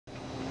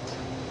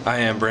I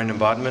am Brandon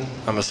Bodman.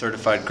 I'm a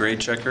certified grade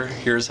checker.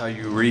 Here's how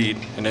you read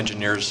an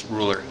engineer's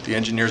ruler. The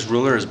engineer's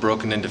ruler is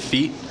broken into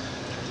feet.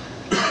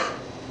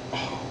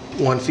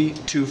 1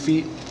 feet, 2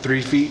 feet,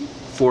 3 feet,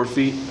 4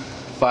 feet,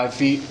 5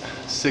 feet,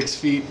 6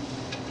 feet,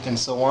 and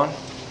so on.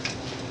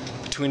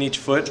 Between each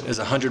foot is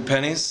 100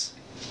 pennies.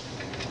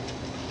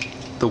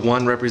 The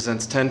 1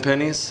 represents 10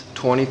 pennies,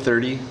 20,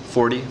 30,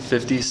 40,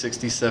 50,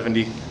 60,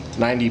 70,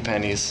 90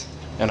 pennies,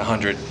 and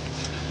 100.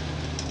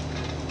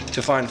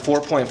 To find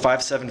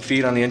 4.57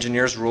 feet on the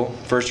engineer's rule,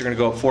 first you're going to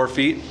go up 4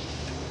 feet.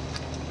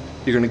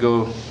 You're going to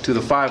go to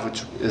the 5,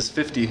 which is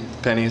 50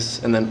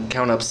 pennies, and then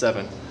count up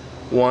 7.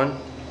 1,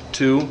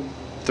 2,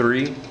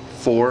 3,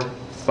 4,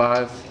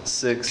 5,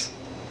 6,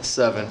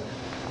 7.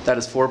 That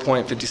is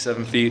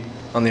 4.57 feet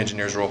on the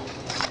engineer's rule.